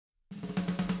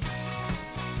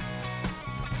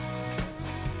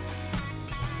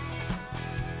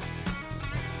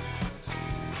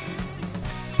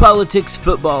Politics,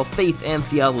 football, faith, and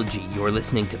theology. You're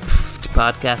listening to PFT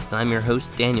Podcast, and I'm your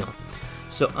host, Daniel.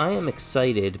 So I am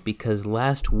excited because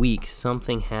last week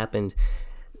something happened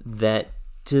that,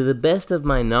 to the best of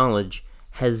my knowledge,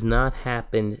 has not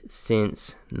happened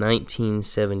since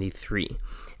 1973.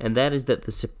 And that is that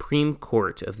the Supreme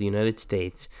Court of the United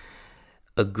States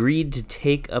agreed to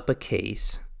take up a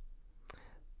case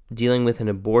dealing with an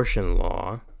abortion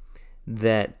law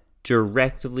that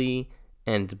directly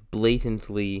and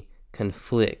blatantly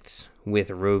conflicts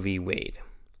with Roe v. Wade.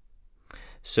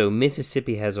 So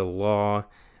Mississippi has a law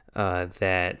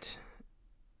that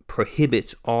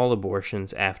prohibits all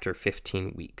abortions after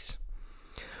 15 weeks.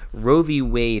 Roe v.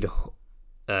 Wade,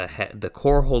 the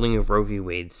core holding of Roe v.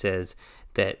 Wade says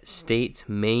that states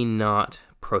may not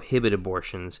prohibit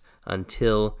abortions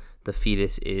until the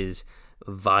fetus is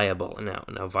viable.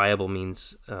 Now viable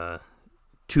means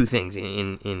two things.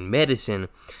 In medicine,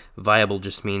 viable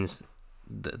just means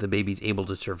the baby's able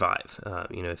to survive.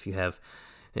 If you have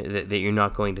that you're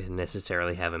not going to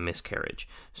necessarily have a miscarriage.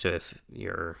 So if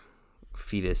your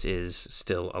fetus is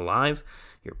still alive,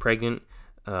 you're pregnant,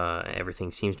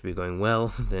 everything seems to be going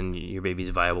well, then your baby's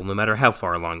viable no matter how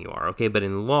far along you are, okay? But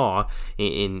in law,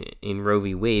 in Roe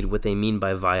v. Wade, what they mean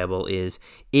by viable is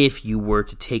if you were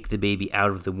to take the baby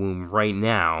out of the womb right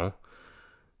now,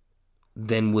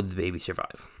 then would the baby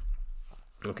survive?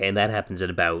 Okay, and that happens at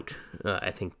about,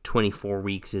 24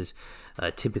 weeks is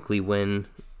typically when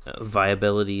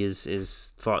viability is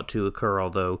thought to occur,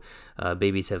 although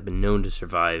babies have been known to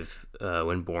survive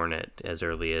when born at as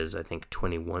early as,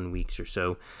 21 weeks or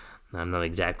so. I'm not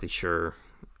exactly sure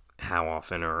how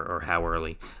often or how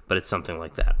early, but it's something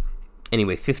like that.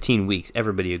 Anyway, 15 weeks,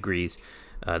 everybody agrees.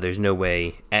 There's no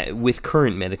way, with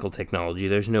current medical technology,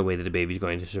 there's no way that a baby's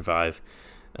going to survive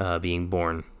being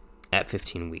born at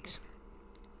 15 weeks.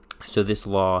 So this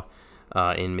law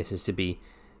in Mississippi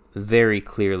very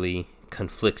clearly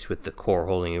conflicts with the core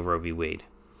holding of Roe v. Wade.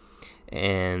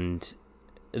 And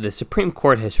the Supreme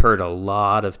Court has heard a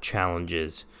lot of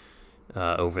challenges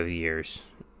over the years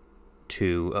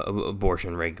to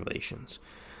abortion regulations.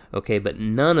 Okay, but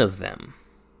none of them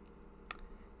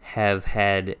have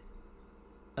had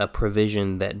a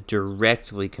provision that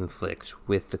directly conflicts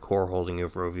with the core holding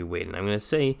of Roe v. Wade. And I'm going to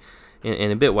say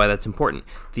in a bit why that's important.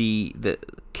 The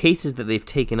cases that they've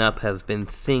taken up have been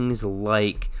things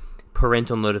like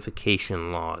parental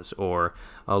notification laws, or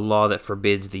a law that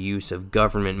forbids the use of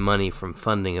government money from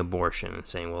funding abortion, and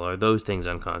saying, well, are those things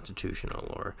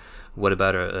unconstitutional? Or what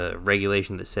about a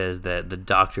regulation that says that the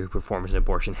doctor who performs an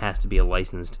abortion has to be a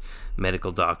licensed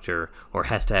medical doctor, or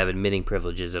has to have admitting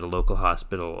privileges at a local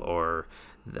hospital, or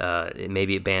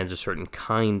maybe it bans a certain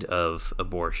kind of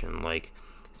abortion, like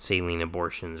saline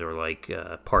abortions, or like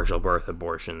partial birth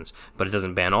abortions, but it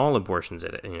doesn't ban all abortions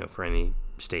for any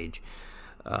stage.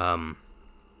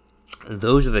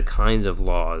 Those are the kinds of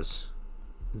laws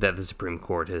that the Supreme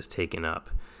Court has taken up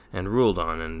and ruled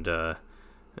on,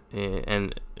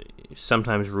 and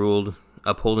sometimes ruled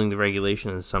upholding the regulation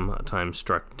and sometimes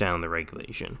struck down the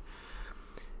regulation.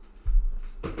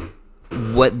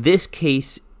 What this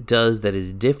case does that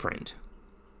is different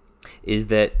is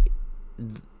that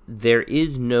there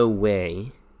is no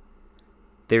way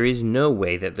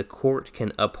that the court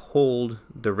can uphold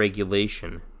the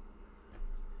regulation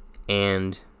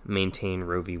and maintain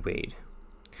Roe v. Wade.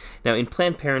 Now, in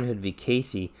Planned Parenthood v.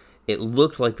 Casey, it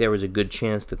looked like there was a good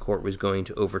chance the court was going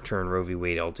to overturn Roe v.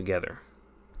 Wade altogether.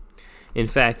 In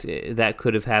fact, that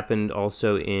could have happened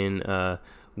also in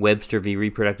Webster v.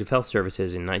 Reproductive Health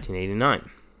Services in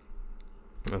 1989.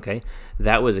 Okay,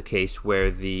 that was a case where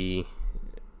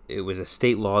it was a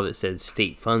state law that said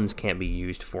state funds can't be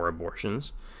used for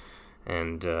abortions,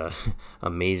 and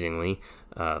amazingly,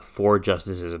 4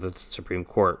 justices of the Supreme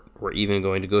Court were even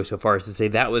going to go so far as to say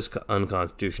that was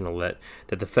unconstitutional, that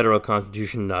the federal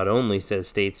Constitution not only says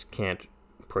states can't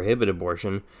prohibit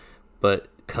abortion, but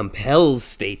compels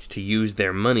states to use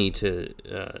their money to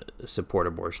support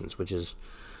abortions, which is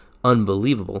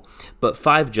unbelievable. But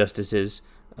 5 justices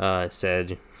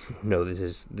said, no, this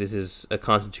is a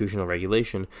constitutional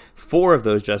regulation. 4 of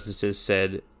those justices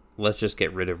said, let's just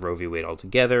get rid of Roe v. Wade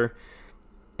altogether.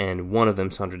 And one of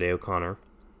them, Sandra Day O'Connor,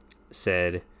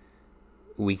 said,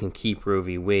 we can keep Roe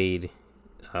v. Wade.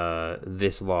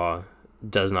 This law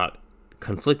does not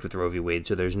conflict with Roe v. Wade,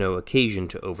 so there's no occasion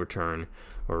to overturn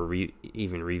or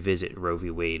even revisit Roe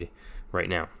v. Wade right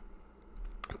now.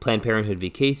 Planned Parenthood v.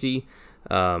 Casey,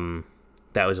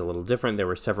 that was a little different. There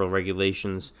were several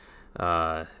regulations.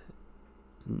 None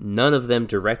of them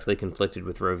directly conflicted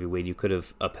with Roe v. Wade. You could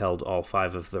have upheld all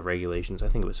 5 of the regulations. I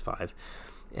think it was 5.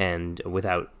 And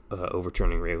without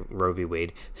overturning Roe v.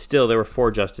 Wade. Still, there were 4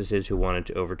 justices who wanted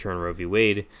to overturn Roe v.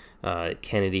 Wade.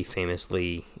 Kennedy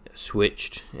famously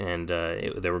switched, and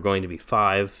there were going to be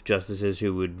 5 justices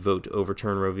who would vote to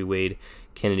overturn Roe v. Wade.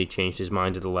 Kennedy changed his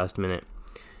mind at the last minute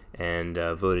and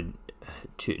voted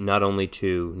to not only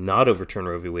to not overturn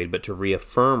Roe v. Wade, but to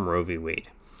reaffirm Roe v. Wade.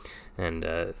 And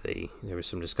there was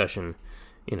some discussion,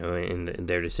 in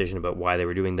their decision about why they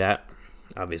were doing that.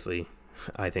 Obviously,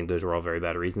 I think those were all very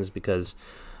bad reasons, because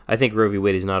I think Roe v.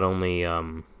 Wade is not only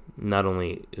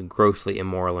grossly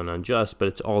immoral and unjust, but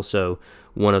it's also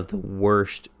one of the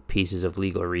worst pieces of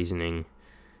legal reasoning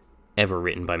ever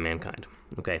written by mankind.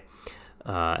 Okay,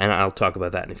 and I'll talk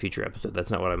about that in a future episode.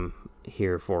 That's not what I'm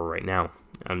here for right now.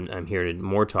 I'm here to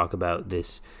more talk about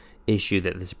this issue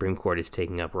that the Supreme Court is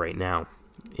taking up right now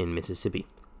in Mississippi.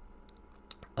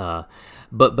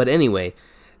 But anyway,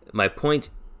 my point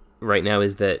right now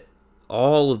is that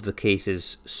all of the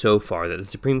cases so far that the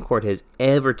Supreme Court has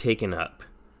ever taken up,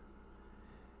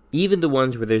 even the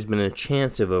ones where there's been a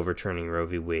chance of overturning Roe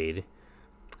v. Wade,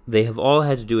 they have all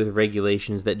had to do with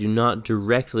regulations that do not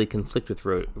directly conflict with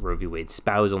Roe v. Wade.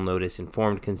 Spousal notice,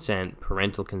 informed consent,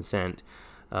 parental consent,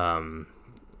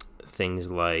 things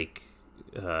like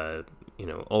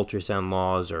ultrasound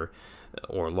laws or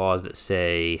laws that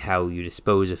say how you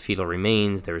dispose of fetal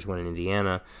remains. There was one in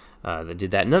Indiana that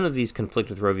did that. None of these conflict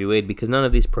with Roe v. Wade because none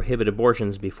of these prohibit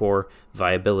abortions before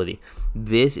viability.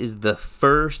 This is the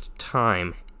first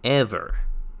time ever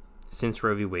since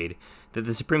Roe v. Wade that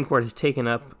the Supreme Court has taken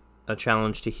up a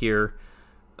challenge to hear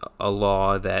a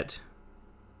law that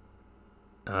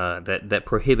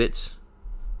prohibits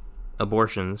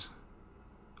abortions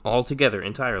altogether,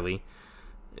 entirely,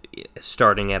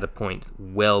 starting at a point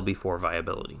well before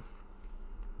viability.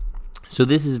 So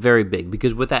this is very big,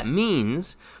 because what that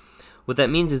means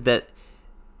is that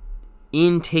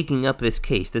in taking up this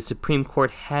case, the Supreme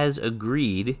Court has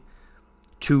agreed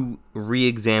to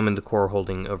re-examine the core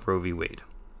holding of Roe v. Wade.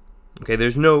 Okay,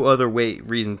 there's no other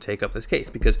reason to take up this case,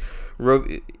 because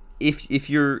if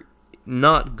you're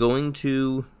not going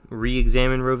to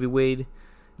re-examine Roe v. Wade,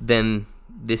 then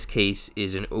this case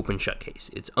is an open-shut case.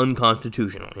 It's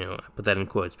unconstitutional. I put that in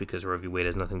quotes because Roe v. Wade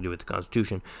has nothing to do with the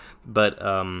Constitution. But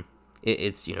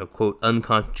it's, quote,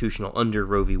 unconstitutional under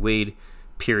Roe v. Wade,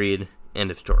 period,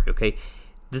 end of story, okay?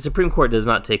 The Supreme Court does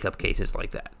not take up cases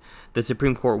like that. The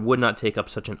Supreme Court would not take up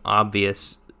such an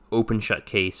obvious open-shut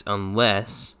case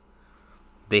unless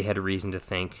they had reason to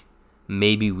think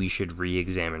maybe we should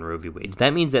re-examine Roe v. Wade.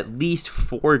 That means at least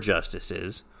 4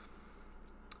 justices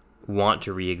want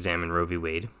to re-examine Roe v.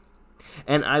 Wade,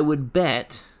 and I would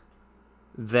bet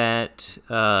that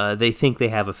they think they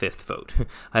have a 5th vote.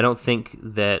 I don't think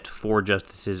that 4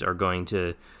 justices are going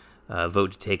to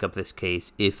vote to take up this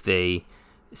case if they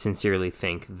sincerely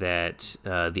think that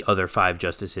the other 5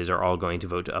 justices are all going to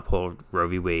vote to uphold Roe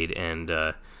v. Wade and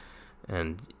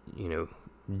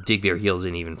dig their heels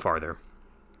in even farther.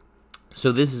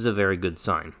 So this is a very good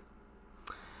sign.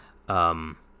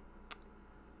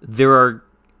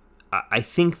 I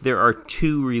think there are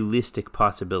 2 realistic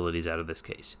possibilities out of this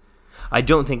case. I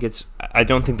don't think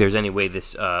there's any way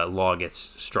this law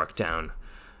gets struck down.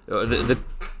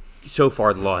 So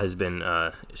far, the law has been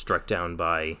struck down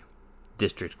by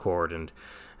district court, and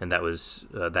that was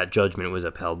that judgment was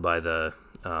upheld by the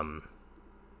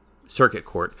circuit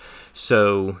court.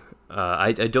 So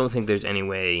I don't think there's any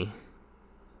way,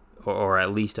 or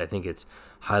at least I think it's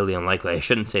highly unlikely. I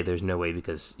shouldn't say there's no way,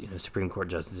 because Supreme Court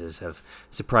justices have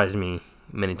surprised me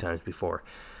many times before.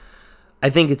 I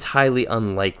think it's highly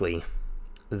unlikely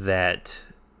that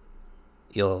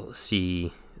you'll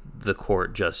see the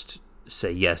court just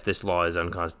say, yes, this law is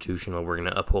unconstitutional, we're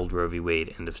going to uphold Roe v.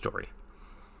 Wade, end of story.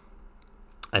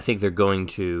 I think they're going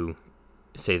to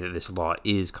say that this law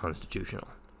is constitutional.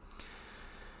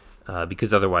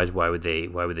 Because otherwise, why would they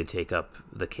take up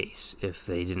the case if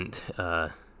they didn't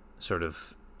sort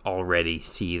of already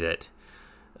see that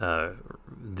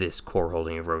this core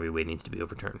holding of Roe v. Wade needs to be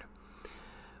overturned?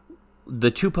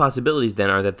 The 2 possibilities then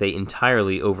are that they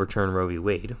entirely overturn Roe v.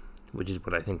 Wade, which is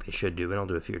what I think they should do, and I'll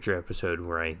do a future episode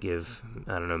where I give,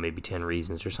 maybe 10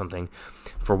 reasons or something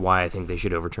for why I think they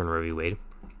should overturn Roe v. Wade.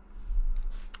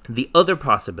 The other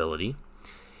possibility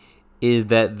is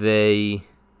that they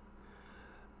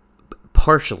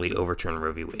partially overturn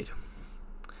Roe v. Wade.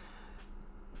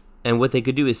 And what they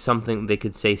could do is they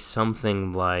could say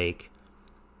something like,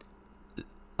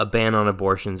 a ban on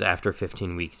abortions after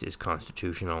 15 weeks is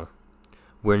constitutional.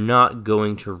 We're not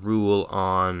going to rule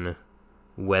on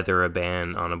whether a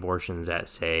ban on abortions at,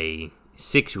 say,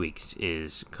 6 weeks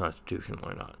is constitutional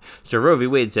or not. So Roe v.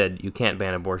 Wade said you can't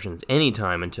ban abortions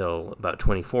anytime until about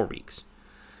 24 weeks.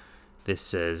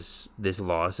 this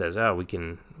law says,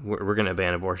 we're going to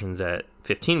ban abortions at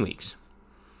 15 weeks.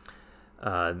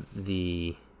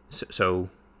 So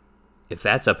if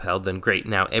that's upheld, then great.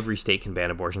 Now every state can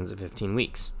ban abortions at 15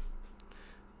 weeks.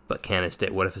 But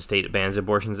what if a state bans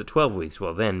abortions at 12 weeks?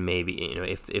 Well, then maybe,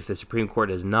 if the Supreme Court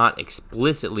does not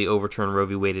explicitly overturn Roe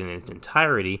v. Wade in its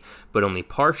entirety, but only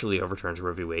partially overturns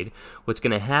Roe v. Wade, what's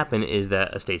going to happen is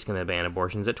that a state's going to ban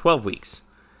abortions at 12 weeks.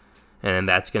 And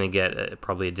that's going to get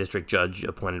probably a district judge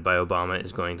appointed by Obama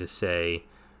is going to say,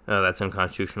 oh, that's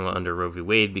unconstitutional under Roe v.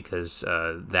 Wade because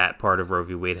that part of Roe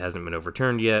v. Wade hasn't been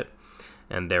overturned yet.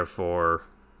 And therefore,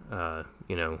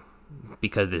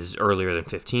 because this is earlier than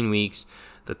 15 weeks,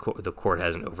 the court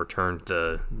hasn't overturned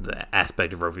the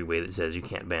aspect of Roe v. Wade that says you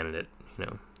can't ban it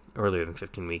at, earlier than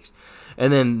 15 weeks.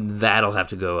 And then that'll have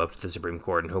to go up to the Supreme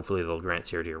Court, and hopefully they'll grant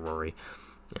certiorari or Rory.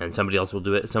 And somebody else will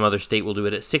do it. Some other state will do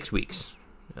it at 6 weeks.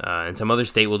 And some other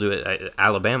state will do it.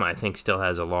 Alabama, I think, still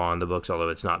has a law on the books, although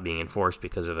it's not being enforced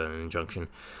because of an injunction,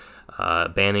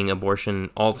 banning abortion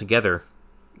altogether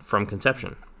from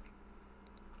conception.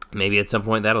 Maybe at some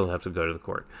point that'll have to go to the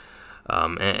court.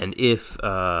 And if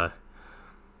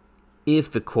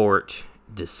the court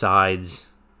decides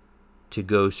to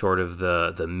go sort of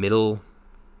the middle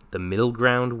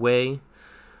ground way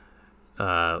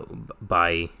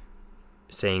by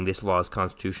saying this law is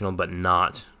constitutional but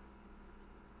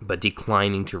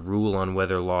declining to rule on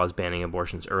whether laws banning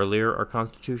abortions earlier are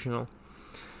constitutional,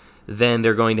 then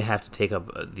they're going to have to take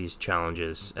up these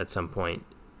challenges at some point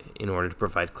in order to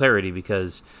provide clarity,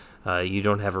 because you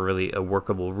don't have a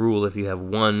workable rule if you have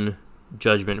one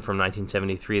judgment from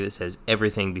 1973 that says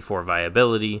everything before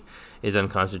viability is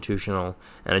unconstitutional,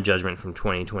 and a judgment from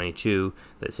 2022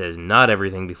 that says not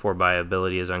everything before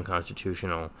viability is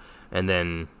unconstitutional, and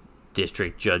then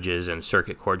district judges and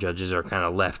circuit court judges are kind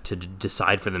of left to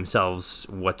decide for themselves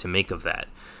what to make of that.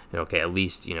 Okay, at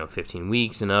least 15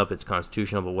 weeks and up, it's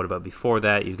constitutional, but what about before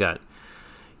that? You got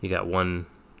one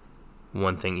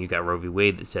thing. You got Roe v.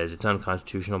 Wade that says it's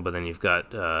unconstitutional, but then you've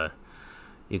got a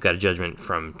judgment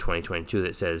from 2022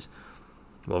 that says,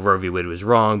 well, Roe v. Wade was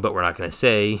wrong, but we're not going to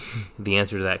say the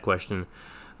answer to that question.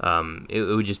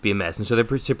 It would just be a mess. And so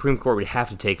the Supreme Court would have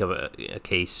to take up a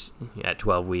case at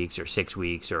 12 weeks or 6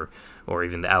 weeks or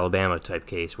even the Alabama type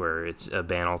case where it's a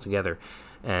ban altogether.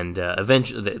 And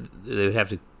eventually they would have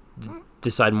to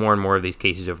decide more and more of these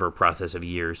cases over a process of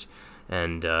years.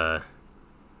 And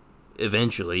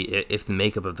eventually, if the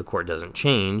makeup of the court doesn't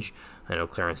change, I know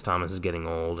Clarence Thomas is getting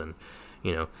old, and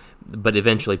but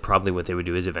eventually probably what they would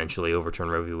do is eventually overturn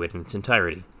Roe v. Wade in its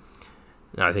entirety.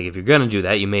 Now, I think if you're going to do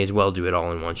that, you may as well do it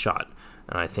all in one shot.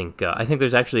 And I think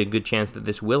there's actually a good chance that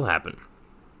this will happen.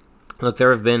 Look,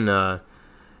 there have been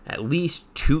at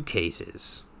least 2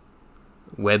 cases,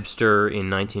 Webster in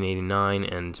 1989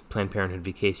 and Planned Parenthood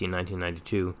v. Casey in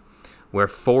 1992, where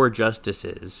 4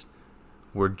 justices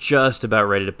were just about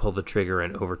ready to pull the trigger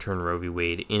and overturn Roe v.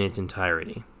 Wade in its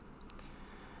entirety.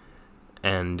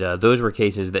 And those were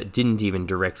cases that didn't even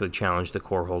directly challenge the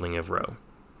core holding of Roe.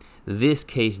 This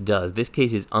case does. This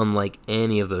case is unlike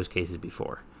any of those cases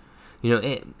before.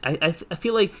 I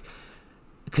feel like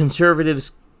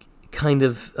conservatives kind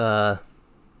of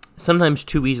sometimes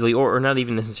too easily, or not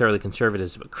even necessarily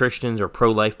conservatives, but Christians or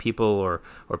pro-life people or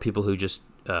people who just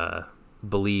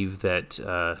believe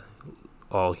that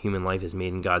all human life is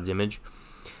made in God's image.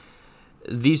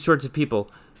 These sorts of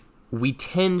people, we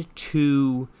tend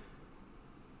to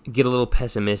get a little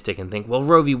pessimistic and think, well,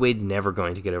 Roe v. Wade's never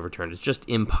going to get overturned. It's just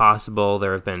impossible.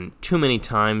 There have been too many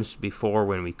times before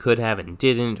when we could have and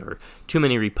didn't, or too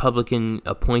many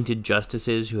Republican-appointed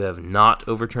justices who have not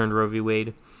overturned Roe v.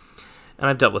 Wade. And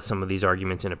I've dealt with some of these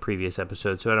arguments in a previous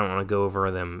episode, so I don't want to go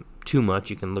over them too much.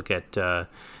 You can look at,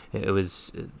 it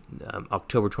was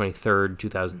October 23rd,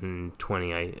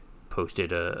 2020, I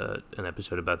posted an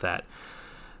episode about that,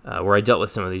 where I dealt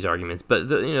with some of these arguments. But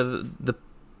the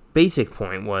basic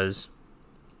point was,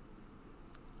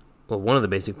 one of the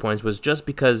basic points was just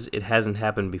because it hasn't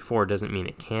happened before doesn't mean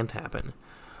it can't happen.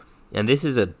 And this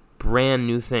is a brand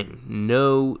new thing.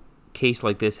 No case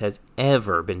like this has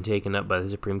ever been taken up by the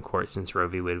Supreme Court since Roe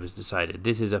v. Wade was decided.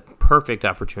 This is a perfect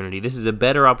opportunity. This is a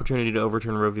better opportunity to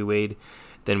overturn Roe v. Wade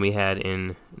than we had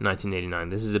in 1989.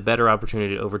 This is a better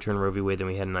opportunity to overturn Roe v. Wade than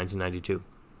we had in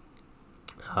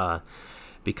 1992.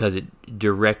 Because it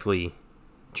directly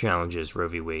challenges Roe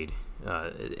v. Wade,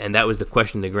 and that was the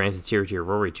question they granted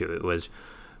certiorari to. It was,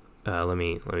 let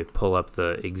me pull up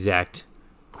the exact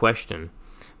question,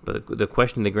 but the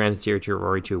question they granted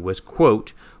certiorari to was,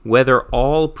 quote, whether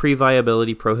all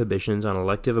pre-viability prohibitions on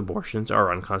elective abortions are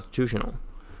unconstitutional.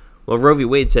 Well, Roe v.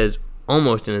 Wade says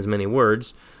almost in as many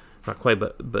words, not quite,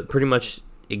 but pretty much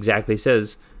exactly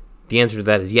says the answer to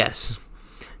that is yes.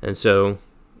 And so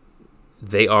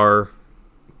they are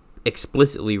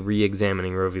explicitly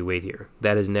re-examining Roe v. Wade here.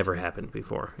 That has never happened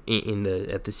before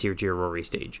at the certiorari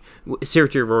stage.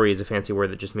 Certiorari is a fancy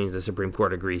word that just means the Supreme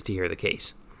Court agrees to hear the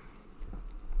case.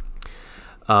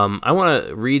 I want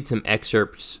to read some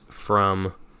excerpts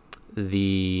from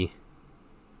the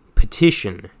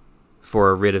petition for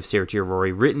a writ of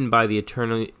certiorari written by the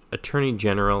Attorney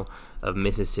General of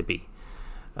Mississippi.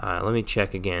 Let me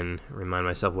check again, remind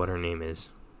myself what her name is.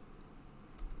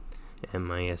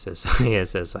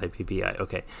 Mississippi.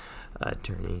 Okay.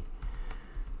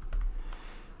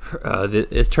 The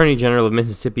Attorney General of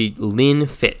Mississippi, Lynn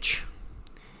Fitch.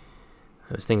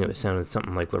 I was thinking it sounded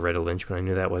something like Loretta Lynch, but I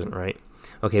knew that wasn't right.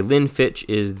 Okay, Lynn Fitch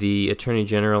is the Attorney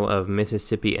General of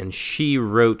Mississippi, and she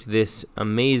wrote this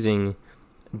amazing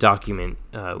document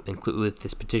with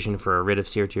this petition for a writ of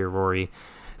certiorari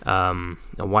a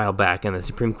while back, and the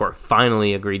Supreme Court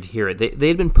finally agreed to hear it. They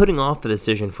had been putting off the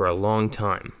decision for a long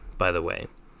time, by the way,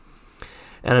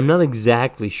 and I'm not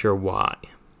exactly sure why.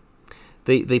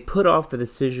 They put off the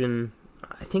decision.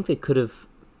 I think they could have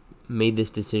made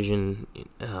this decision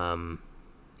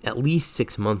at least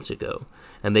 6 months ago,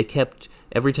 and they kept,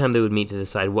 every time they would meet to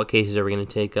decide what cases are we going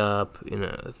to take up,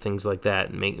 things like that,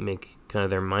 and make kind of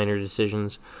their minor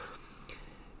decisions.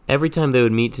 Every time they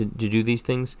would meet to do these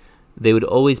things, they would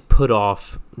always put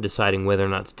off deciding whether or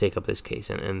not to take up this case,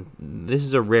 and this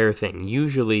is a rare thing.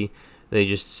 Usually, they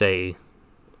just say,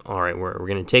 all right, we're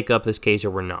going to take up this case or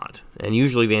we're not. And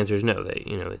usually the answer is no.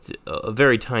 It's a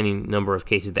very tiny number of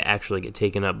cases that actually get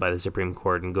taken up by the Supreme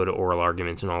Court and go to oral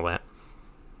arguments and all that.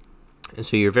 And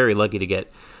so you're very lucky to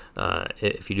get,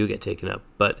 if you do get taken up.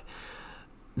 But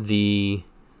the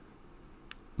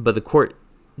court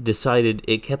decided,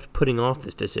 it kept putting off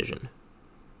this decision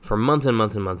for months and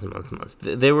months and months and months and months.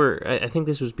 They were, I think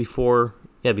this was before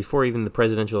even the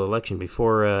presidential election,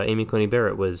 before Amy Coney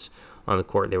Barrett was on the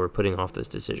court. They were putting off this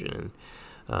decision.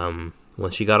 And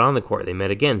once she got on the court, they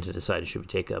met again to decide, should we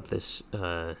take up this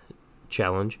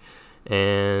challenge?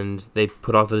 And they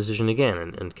put off the decision again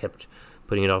and kept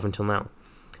putting it off until now.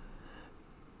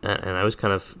 And I was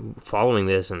kind of following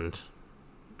this and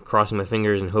crossing my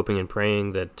fingers and hoping and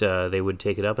praying that they would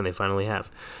take it up, and they finally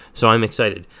have. So I'm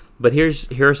excited. But here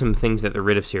are some things that the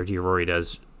writ of certiorari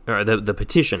does, or the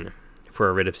petition for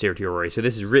a writ of certiorari. So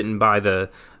this is written by the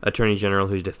Attorney General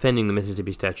who's defending the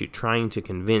Mississippi statute, trying to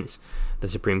convince the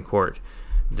Supreme Court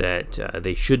that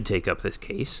they should take up this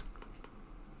case.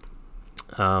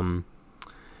 And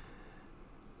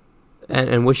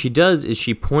what she does is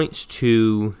she points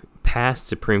to past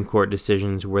Supreme Court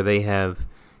decisions where they have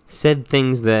said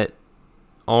things that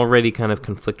already kind of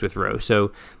conflict with Roe.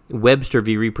 So Webster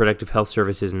v. Reproductive Health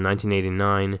Services in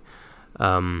 1989,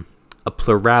 a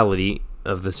plurality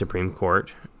of the Supreme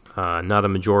Court, not a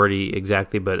majority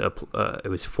exactly, but it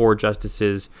was 4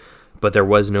 justices, but there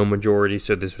was no majority,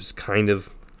 so this was kind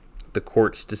of the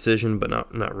court's decision, but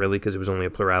not really, because it was only a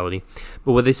plurality.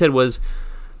 But what they said was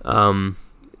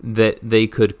that they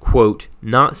could, quote,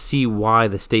 not see why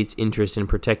the state's interest in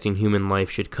protecting human life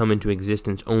should come into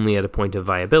existence only at a point of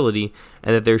viability,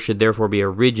 and that there should therefore be a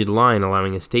rigid line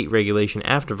allowing a state regulation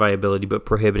after viability but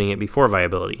prohibiting it before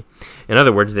viability. In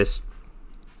other words, this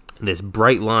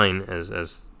bright line,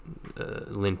 as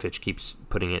Lynn Fitch keeps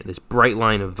putting it, this bright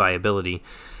line of viability,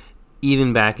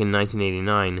 even back in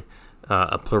 1989,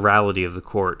 a plurality of the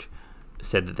court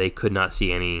said that they could not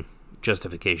see any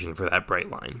justification for that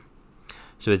bright line.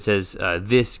 So it says,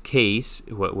 this case,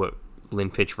 what Lynn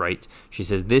Fitch writes, she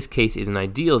says, this case is an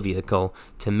ideal vehicle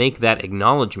to make that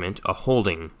acknowledgement a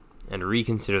holding and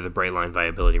reconsider the bright line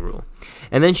viability rule.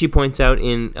 And then she points out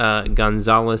in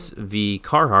Gonzalez v.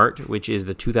 Carhart, which is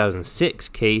the 2006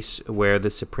 case where the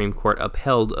Supreme Court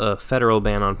upheld a federal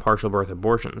ban on partial birth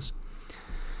abortions.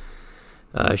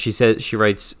 She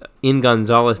writes, in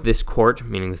Gonzalez, this court,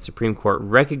 meaning the Supreme Court,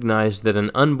 recognized that an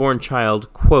unborn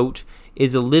child, quote,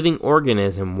 is a living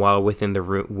organism while within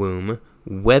the womb,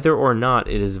 whether or not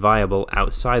it is viable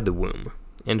outside the womb,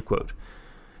 end quote.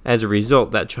 As a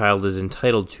result, that child is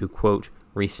entitled to, quote,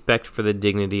 respect for the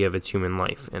dignity of its human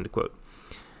life, end quote.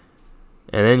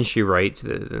 And then she writes,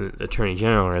 the Attorney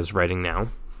General is writing now,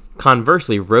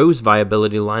 conversely, Roe's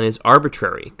viability line is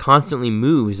arbitrary, constantly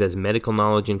moves as medical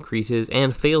knowledge increases,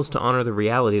 and fails to honor the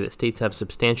reality that states have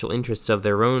substantial interests of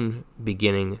their own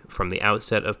beginning from the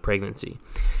outset of pregnancy.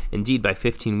 Indeed, by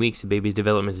 15 weeks, a baby's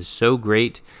development is so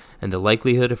great, and the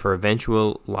likelihood of her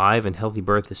eventual live and healthy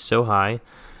birth is so high,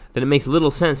 that it makes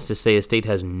little sense to say a state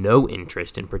has no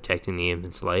interest in protecting the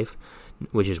infant's life.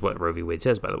 which is what Roe v. Wade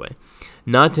says, by the way.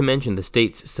 Not to mention the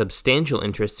state's substantial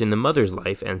interests in the mother's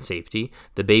life and safety,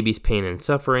 the baby's pain and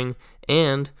suffering,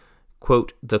 and,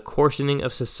 quote, the coarsening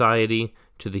of society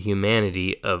to the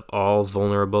humanity of all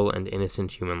vulnerable and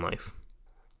innocent human life.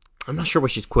 I'm not sure what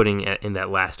she's quoting in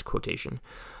that last quotation,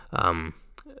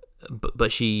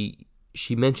 but she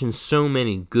mentions so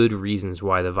many good reasons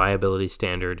why the viability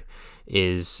standard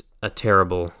is a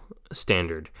terrible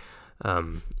standard.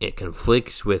 It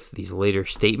conflicts with these later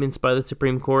statements by the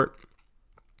Supreme Court.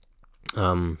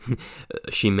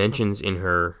 She mentions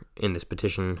in this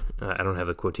petition, I don't have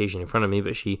the quotation in front of me,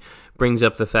 but she brings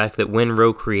up the fact that when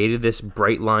Roe created this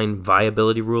bright line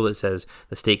viability rule, it says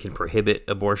the state can prohibit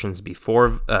abortions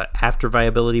after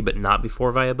viability, but not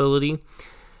before viability.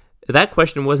 That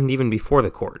question wasn't even before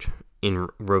the court in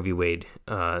Roe v. Wade.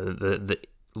 The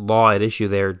law at issue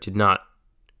there did not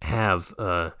have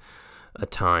a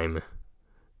time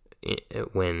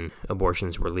when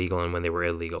abortions were legal and when they were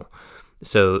illegal.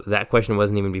 So that question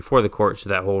wasn't even before the court, so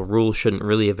that whole rule shouldn't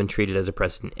really have been treated as a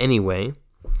precedent anyway.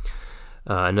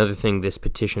 Another thing this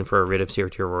petition for a writ of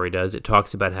certiorari does, it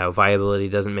talks about how viability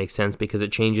doesn't make sense because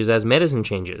it changes as medicine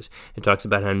changes. It talks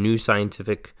about how new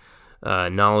scientific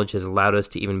knowledge has allowed us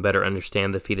to even better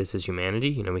understand the fetus's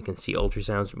humanity. We can see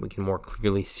ultrasounds, and we can more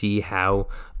clearly see how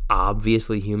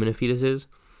obviously human a fetus is.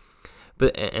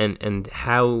 But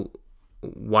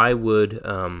why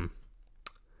would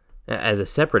as a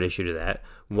separate issue to that,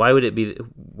 why would it be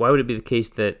the case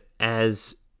that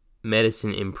as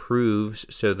medicine improves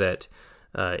so that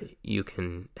you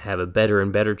can have a better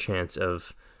and better chance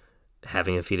of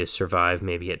having a fetus survive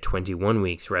maybe at 21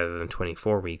 weeks rather than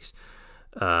 24 weeks,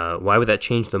 why would that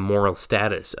change the moral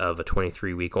status of a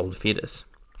 23-week-old fetus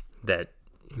that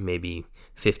maybe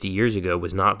 50 years ago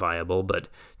was not viable, but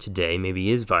today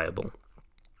maybe is viable?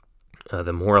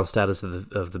 The moral status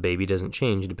of the baby doesn't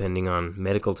change depending on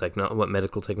what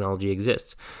medical technology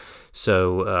exists.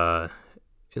 So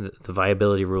the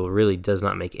viability rule really does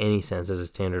not make any sense as a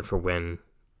standard for when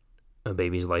a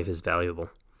baby's life is valuable.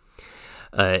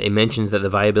 It mentions that the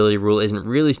viability rule isn't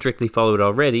really strictly followed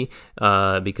already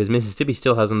because Mississippi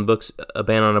still has on the books a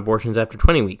ban on abortions after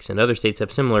 20 weeks, and other states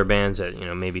have similar bans at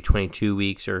maybe 22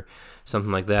 weeks or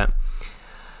something like that.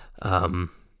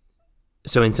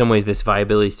 So in some ways, this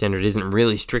viability standard isn't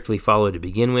really strictly followed to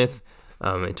begin with.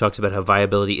 It talks about how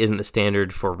viability isn't the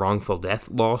standard for wrongful death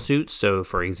lawsuits. So,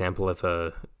 for example, if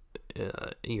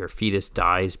your fetus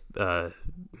dies,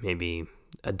 maybe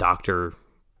a doctor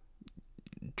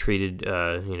committed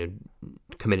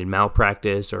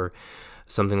malpractice or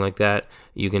something like that,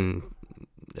 you can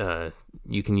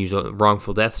use a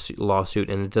wrongful death lawsuit,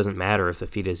 and it doesn't matter if the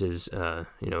fetus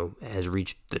has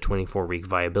reached the 24-week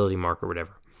viability mark or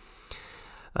whatever.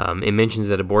 It mentions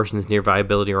that abortions near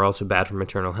viability are also bad for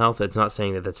maternal health. It's not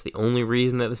saying that that's the only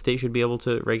reason that the state should be able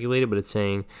to regulate it, but it's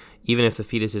saying even if the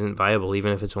fetus isn't viable,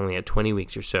 even if it's only at 20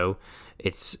 weeks or so,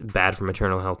 it's bad for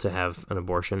maternal health to have an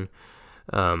abortion.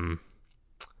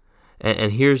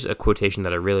 And here's a quotation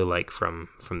that I really like from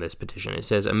this petition. It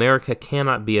says, "America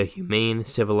cannot be a humane,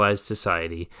 civilized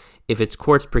society if its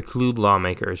courts preclude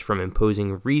lawmakers from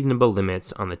imposing reasonable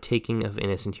limits on the taking of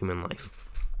innocent human life."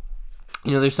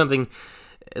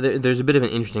 There's a bit of an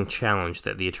interesting challenge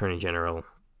that the Attorney General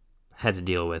had to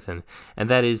deal with, and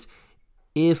that is,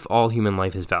 if all human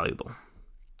life is valuable,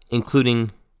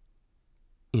 including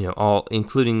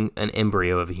an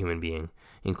embryo of a human being,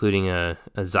 including a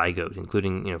zygote,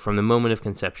 including from the moment of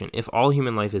conception, if all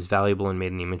human life is valuable and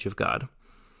made in the image of God,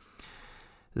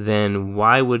 then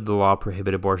why would the law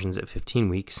prohibit abortions at 15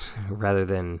 weeks rather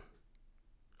than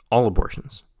all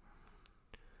abortions?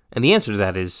 And the answer to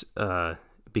that is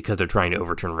because they're trying to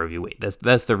overturn Roe v. Wade.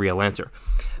 That's the real answer.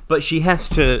 But she has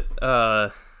to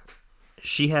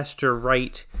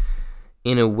write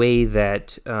in a way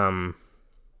that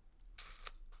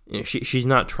she's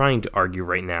not trying to argue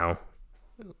right now.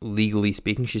 Legally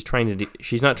speaking, she's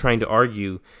not trying to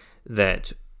argue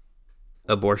that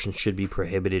abortion should be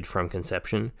prohibited from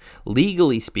conception.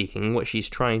 Legally speaking, what she's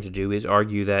trying to do is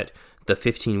argue that the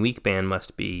 15-week ban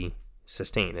must be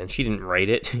sustained, and she didn't write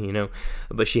it,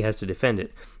 but she has to defend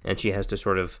it, and she has to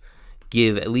sort of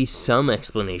give at least some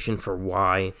explanation for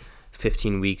why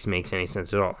 15 weeks makes any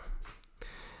sense at all.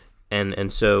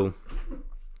 And so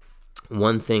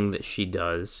one thing that she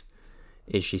does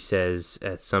is she says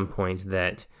at some point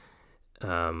that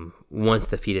once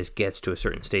the fetus gets to a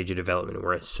certain stage of development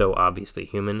where it's so obviously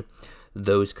human,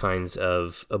 those kinds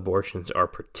of abortions are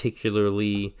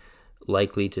particularly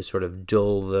likely to sort of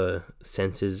dull the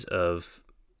senses of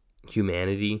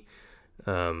humanity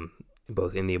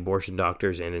both in the abortion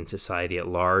doctors and in society at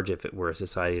large, if it were a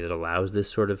society that allows this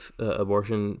sort of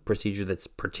abortion procedure that's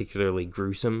particularly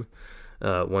gruesome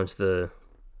once the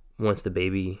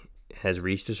baby has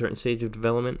reached a certain stage of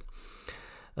development.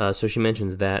 So she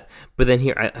mentions that. But then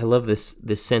here, I love this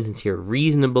sentence here: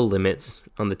 reasonable limits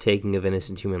on the taking of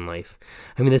innocent human life.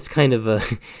 I mean, that's kind of an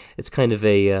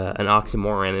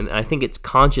oxymoron, and I think it's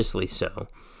consciously so,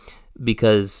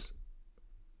 because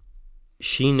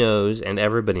she knows, and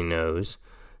everybody knows,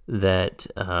 that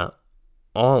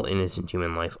all innocent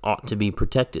human life ought to be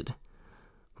protected.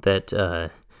 That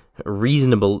the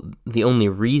only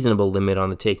reasonable limit on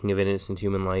the taking of innocent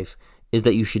human life is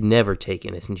that you should never take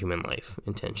innocent human life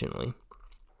intentionally.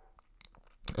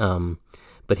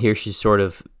 But here she's sort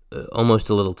of almost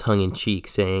a little tongue-in-cheek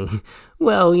saying,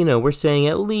 well, we're saying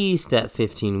at least at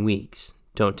 15 weeks,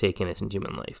 don't take innocent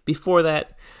human life. Before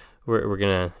that, we're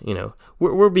gonna,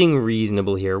 we're being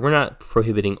reasonable here. We're not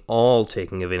prohibiting all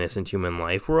taking of innocent human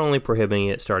life. We're only prohibiting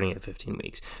it starting at 15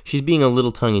 weeks. She's being a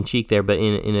little tongue-in-cheek there, but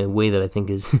in a way that I think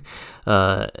is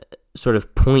sort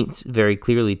of points very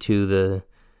clearly to the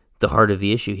heart of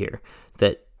the issue here,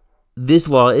 that this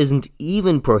law isn't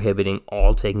even prohibiting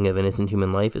all taking of innocent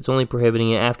human life. It's only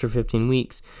prohibiting it after 15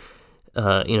 weeks.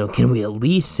 Can we at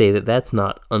least say that that's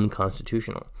not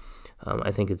unconstitutional?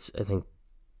 I think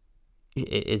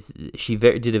she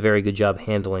did a very good job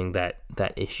handling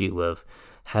that issue of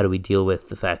how do we deal with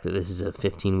the fact that this is a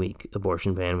 15-week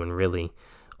abortion ban when really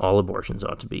all abortions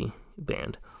ought to be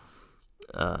banned.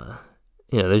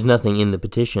 There's nothing in the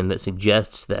petition that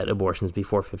suggests that abortions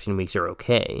before 15 weeks are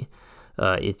okay.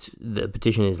 The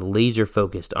petition is laser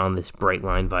focused on this bright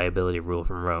line viability rule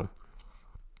from Roe.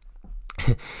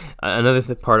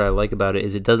 Another part I like about it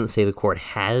is it doesn't say the court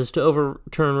has to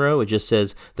overturn Roe. It just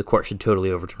says the court should totally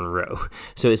overturn Roe.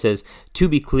 So it says, to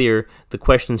be clear, the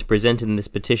questions presented in this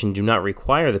petition do not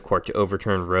require the court to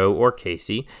overturn Roe or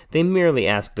Casey. They merely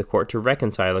ask the court to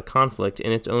reconcile a conflict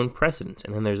in its own precedents.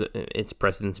 And then there's its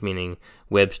precedents, meaning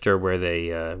Webster, where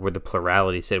the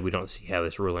plurality said we don't see how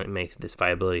this this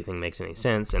viability thing makes any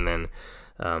sense. And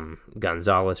then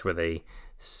Gonzalez, where they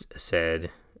said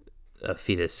a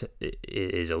fetus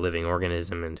is a living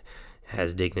organism and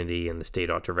has dignity, and the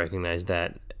state ought to recognize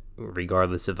that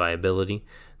regardless of viability.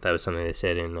 That was something they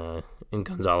said in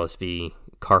Gonzalez v.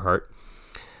 Carhart.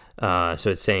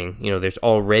 So it's saying, there's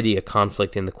already a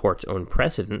conflict in the court's own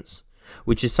precedents,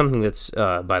 which is something that's,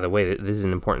 by the way, this is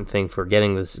an important thing for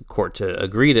getting this court to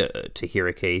agree to hear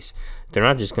a case. They're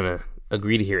not just going to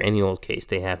agree to hear any old case.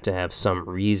 They have to have some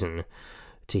reason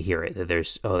to hear it, that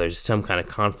there's some kind of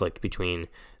conflict between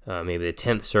maybe the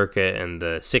 10th Circuit and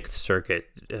the 6th Circuit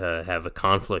have a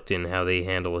conflict in how they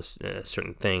handle a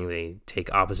certain thing. They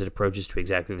take opposite approaches to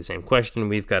exactly the same question.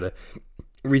 We've got to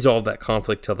resolve that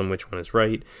conflict, tell them which one is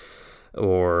right.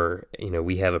 Or,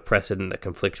 we have a precedent that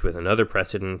conflicts with another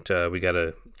precedent. We got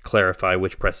to clarify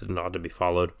which precedent ought to be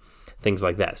followed, things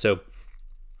like that. So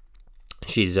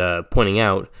she's pointing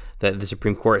out that the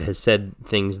Supreme Court has said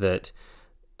things that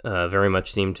very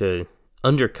much seem to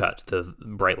undercut the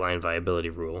bright line viability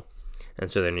rule,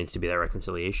 and so there needs to be that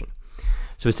reconciliation.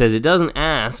 So it says it doesn't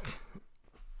ask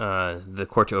the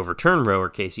court to overturn Roe or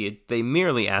Casey. They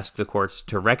merely ask the courts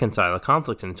to reconcile a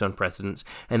conflict in its own precedents,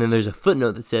 and then there's a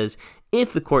footnote that says,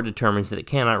 if the court determines that it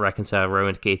cannot reconcile Roe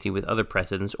and Casey with other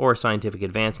precedents or scientific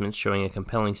advancements showing a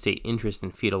compelling state interest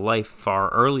in fetal life far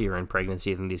earlier in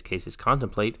pregnancy than these cases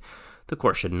contemplate, the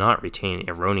court should not retain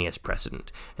erroneous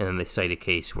precedent. And then they cite a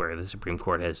case where the Supreme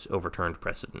Court has overturned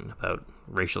precedent about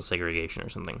racial segregation or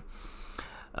something.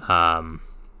 Or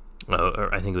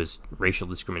I think it was racial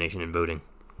discrimination in voting.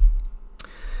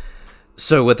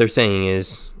 So what they're saying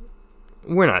is,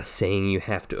 we're not saying you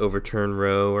have to overturn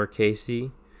Roe or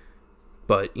Casey,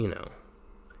 but,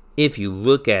 if you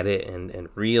look at it and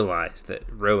realize that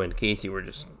Roe and Casey were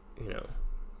just,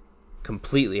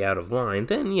 completely out of line,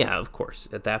 then yeah, of course,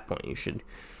 at that point you should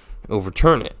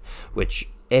overturn it, which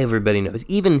everybody knows.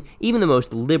 Even the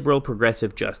most liberal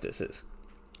progressive justices,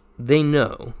 they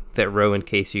know that Roe and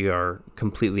Casey are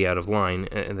completely out of line,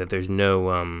 and that there's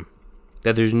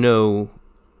no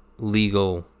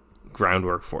legal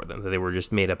groundwork for them, that they were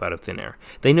just made up out of thin air.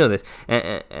 They know this,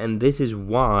 and this is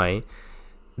why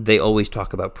they always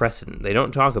talk about precedent. They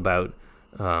don't talk about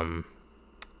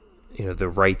the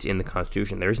rights in the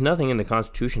Constitution. There's nothing in the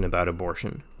Constitution about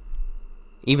abortion.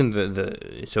 Even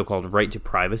the so-called right to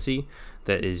privacy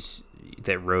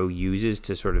that Roe uses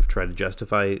to sort of try to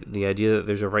justify the idea that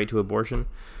there's a right to abortion,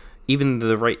 even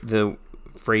the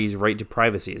phrase right to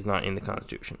privacy is not in the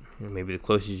Constitution. Maybe the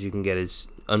closest you can get is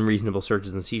unreasonable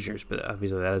searches and seizures, but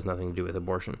obviously that has nothing to do with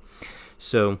abortion.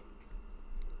 So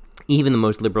even the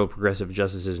most liberal progressive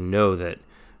justices know that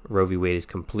Roe v. Wade is a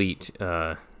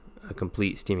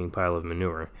complete steaming pile of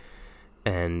manure,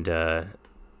 and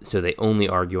so they only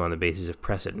argue on the basis of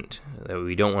precedent, that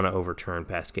we don't want to overturn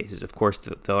past cases. Of course,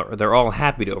 they're all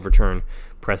happy to overturn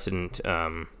precedent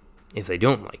if they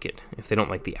don't like it, if they don't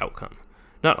like the outcome.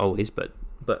 Not always, but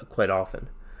quite often.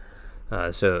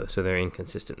 So they're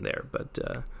inconsistent there. But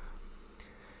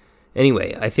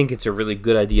anyway, I think it's a really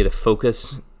good idea to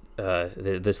focus,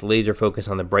 this laser focus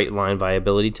on the bright line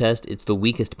viability test. It's the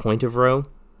weakest point of Roe.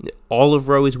 All of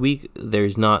Roe is weak.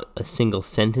 There's not a single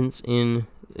sentence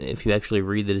if you actually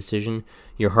read the decision,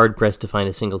 you're hard-pressed to find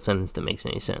a single sentence that makes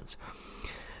any sense.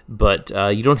 But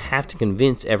you don't have to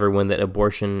convince everyone that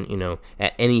abortion,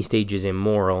 at any stage is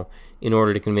immoral in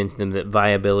order to convince them that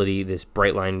viability, this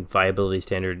bright line viability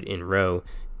standard in Roe,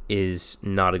 is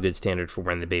not a good standard for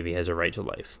when the baby has a right to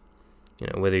life.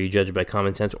 Whether you judge by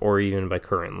common sense or even by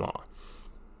current law.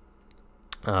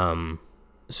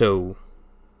 So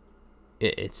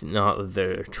it's not that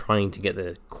they're trying to get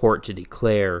the court to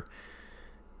declare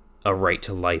a right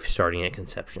to life starting at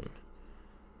conception.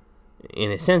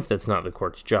 In a sense, that's not the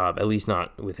court's job, at least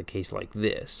not with a case like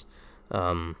this.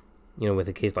 With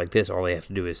a case like this, all they have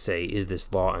to do is say, is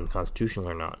this law unconstitutional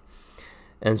or not?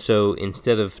 And so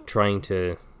instead of trying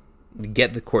to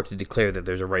get the court to declare that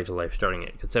there's a right to life starting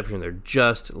at conception, they're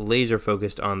just laser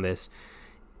focused on this.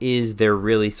 Is there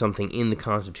really something in the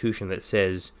Constitution that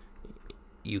says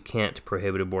you can't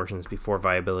prohibit abortions before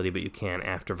viability, but you can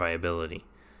after viability?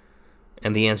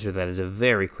 And the answer to that is a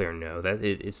very clear no. That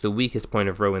it's the weakest point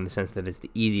of Roe in the sense that it's the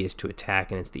easiest to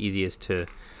attack, and it's the easiest to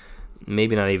it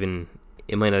might not even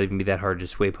be that hard to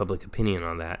sway public opinion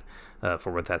on that,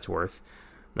 for what that's worth.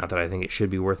 Not that I think it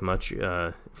should be worth much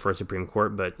for a Supreme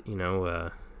Court, but,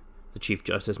 the Chief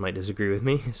Justice might disagree with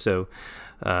me. So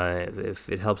if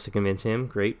it helps to convince him,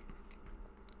 great.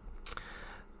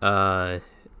 But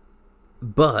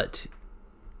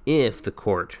if the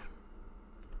court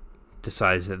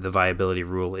decides that the viability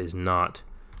rule is not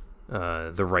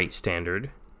the right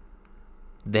standard,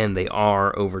 then they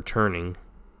are overturning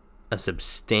a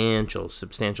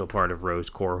substantial part of Roe's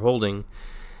core holding,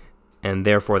 and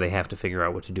therefore they have to figure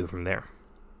out what to do from there.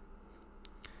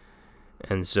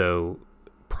 And so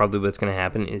probably what's going to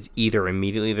happen is either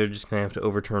immediately they're just going to have to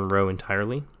overturn Roe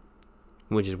entirely,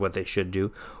 which is what they should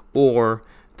do, or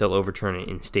they'll overturn it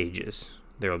in stages.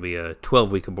 There will be a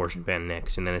 12-week abortion ban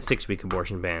next, and then a 6-week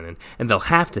abortion ban. And they'll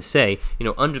have to say,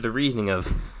 under the reasoning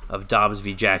of Dobbs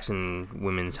v. Jackson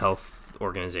Women's Health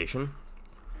Organization,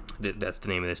 that's the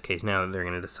name of this case now, that they're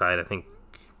going to decide, I think,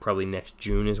 probably next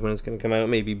June is when it's going to come out,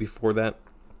 maybe before that.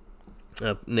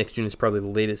 Next June is probably the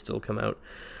latest it'll come out.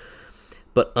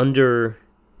 But under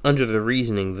the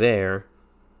reasoning there's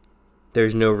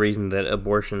no reason that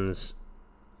abortion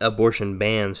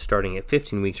bans starting at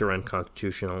 15 weeks are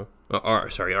constitutional,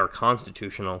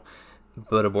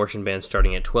 but abortion bans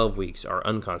starting at 12 weeks are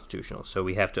unconstitutional. So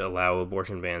we have to allow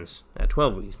abortion bans at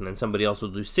 12 weeks, and then somebody else will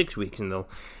do 6 weeks, and they'll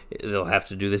have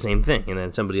to do the same thing, and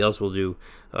then somebody else will do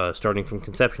starting from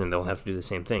conception, and they'll have to do the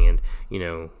same thing, and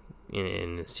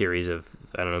in a series of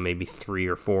maybe 3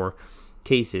 or 4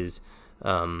 cases,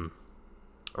 Roe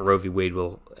v. Wade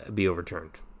will be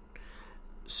overturned.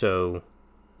 So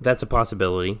that's a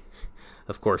possibility.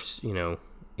 Of course,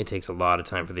 it takes a lot of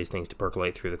time for these things to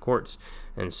percolate through the courts,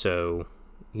 and so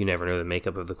you never know, the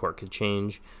makeup of the court could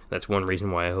change. That's one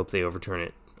reason why I hope they overturn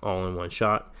it all in one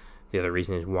shot. The other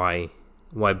reason is why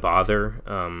bother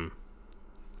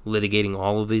litigating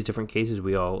all of these different cases?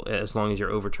 As long as you're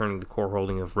overturning the core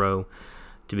holding of Roe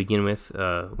to begin with,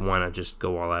 why not just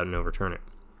go all out and overturn it?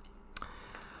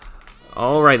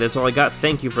 All right, that's all I got.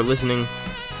 Thank you for listening.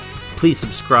 Please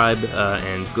subscribe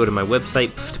and go to my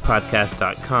website,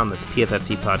 pftpodcast.com. That's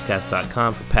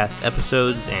pfftpodcast.com for past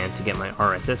episodes and to get my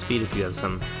RSS feed if you have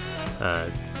some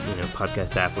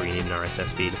podcast app where you need an RSS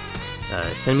feed.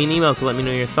 Send me an email to let me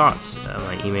know your thoughts.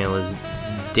 My email is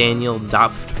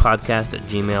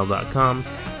daniel.pftpodcast@gmail.com.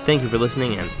 Thank you for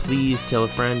listening, and please tell a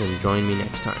friend and join me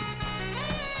next time.